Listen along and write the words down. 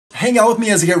Hang out with me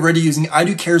as I get ready using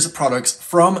idewcare's products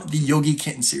from the Yogi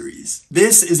Kitten series.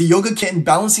 This is a Yogi Kitten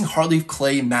Balancing Heartleaf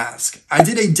Clay Mask. I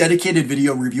did a dedicated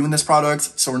video reviewing this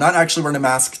product, so we're not actually wearing a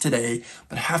mask today,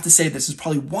 but I have to say this is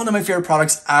probably one of my favorite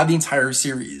products out of the entire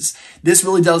series. This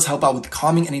really does help out with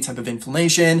calming any type of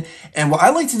inflammation, and what I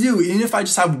like to do, even if I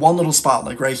just have one little spot,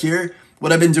 like right here,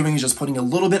 what I've been doing is just putting a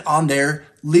little bit on there,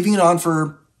 leaving it on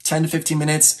for 10 to 15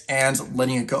 minutes and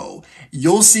letting it go.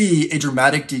 You'll see a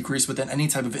dramatic decrease within any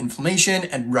type of inflammation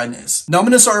and redness. Now I'm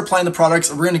going to start applying the products,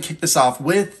 and we're going to kick this off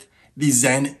with the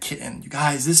Zen Kitten. You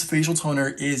guys, this facial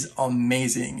toner is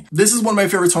amazing. This is one of my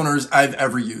favorite toners I've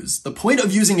ever used. The point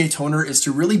of using a toner is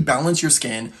to really balance your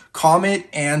skin, calm it,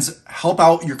 and help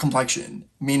out your complexion.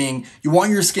 Meaning you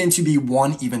want your skin to be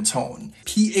one even tone.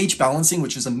 pH balancing,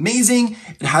 which is amazing.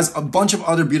 It has a bunch of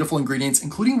other beautiful ingredients,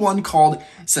 including one called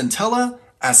Centella,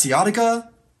 Asiatica.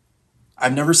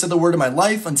 I've never said the word in my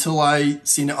life until I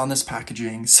seen it on this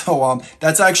packaging. So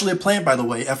that's actually a plant, by the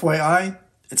way. FYI,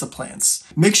 it's a plant.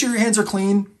 Make sure your hands are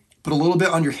clean. Put a little bit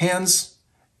on your hands,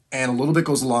 and a little bit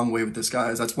goes a long way with this,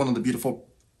 guys. That's one of the beautiful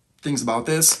things about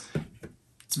this.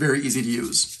 It's very easy to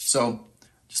use. So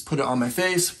just put it on my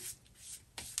face.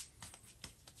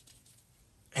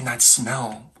 And that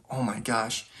smell, oh my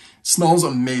gosh, smells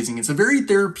amazing. It's a very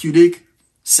therapeutic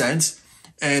scent.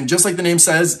 And just like the name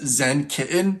says, Zen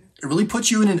Kitten, it really puts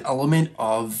you in an element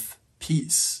of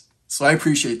peace. So I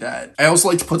appreciate that. I also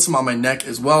like to put some on my neck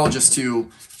as well, just to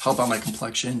help out my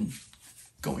complexion.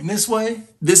 Going this way.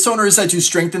 This toner is said to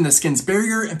strengthen the skin's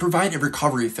barrier and provide a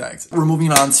recovery effect. We're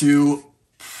moving on to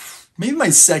maybe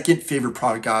my second favorite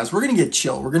product, guys. We're gonna get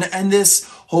chill. We're gonna end this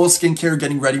whole skincare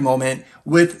getting ready moment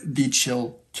with the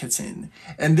Chill Kitten.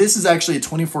 And this is actually a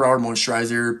 24-hour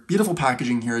moisturizer. Beautiful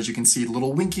packaging here, as you can see,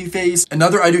 little winky face.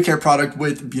 Another idewcare product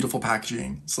with beautiful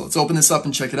packaging. So let's open this up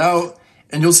and check it out,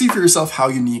 and you'll see for yourself how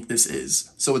unique this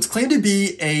is. So it's claimed to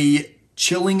be a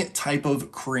chilling type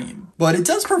of cream, but it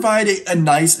does provide a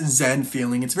nice zen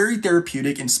feeling. It's very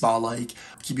therapeutic and spa-like,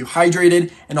 keep you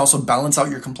hydrated and also balance out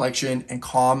your complexion and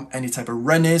calm any type of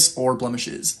redness or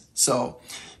blemishes. So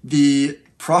the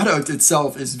product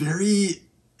itself is very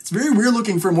weird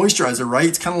looking for a moisturizer, right?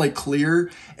 It's kind of like clear.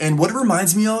 And what it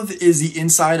reminds me of is the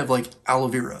inside of like aloe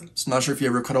vera. So I'm not sure if you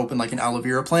ever cut open like an aloe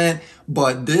vera plant,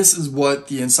 but this is what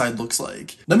the inside looks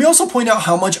like. Let me also point out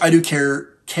how much idewcare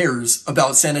cares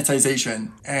about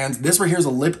sanitization. And this right here is a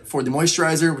lip for the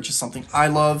moisturizer, which is something I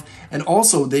love. And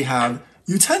also they have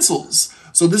utensils.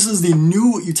 So this is the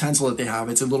new utensil that they have.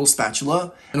 It's a little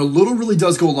spatula, and a little really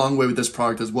does go a long way with this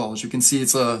product as well. As you can see,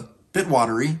 it's a bit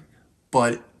watery,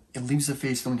 but it leaves the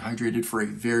face feeling hydrated for a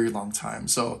very long time.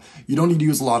 So you don't need to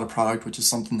use a lot of product, which is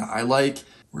something that I like.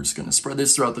 We're just gonna spread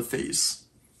this throughout the face.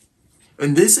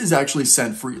 And this is actually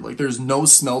scent-free. Like there's no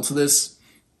smell to this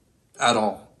at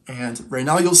all. And right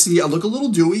now you'll see I look a little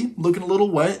dewy, looking a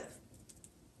little wet,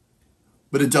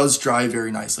 but it does dry very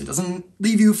nicely. It doesn't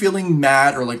leave you feeling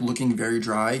matte or like looking very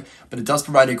dry, but it does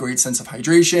provide a great sense of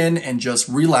hydration and just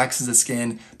relaxes the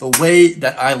skin the way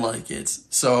that I like it.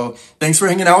 So thanks for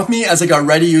hanging out with me as I got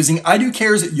ready using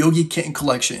idewcare's Yogi Kitten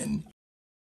collection.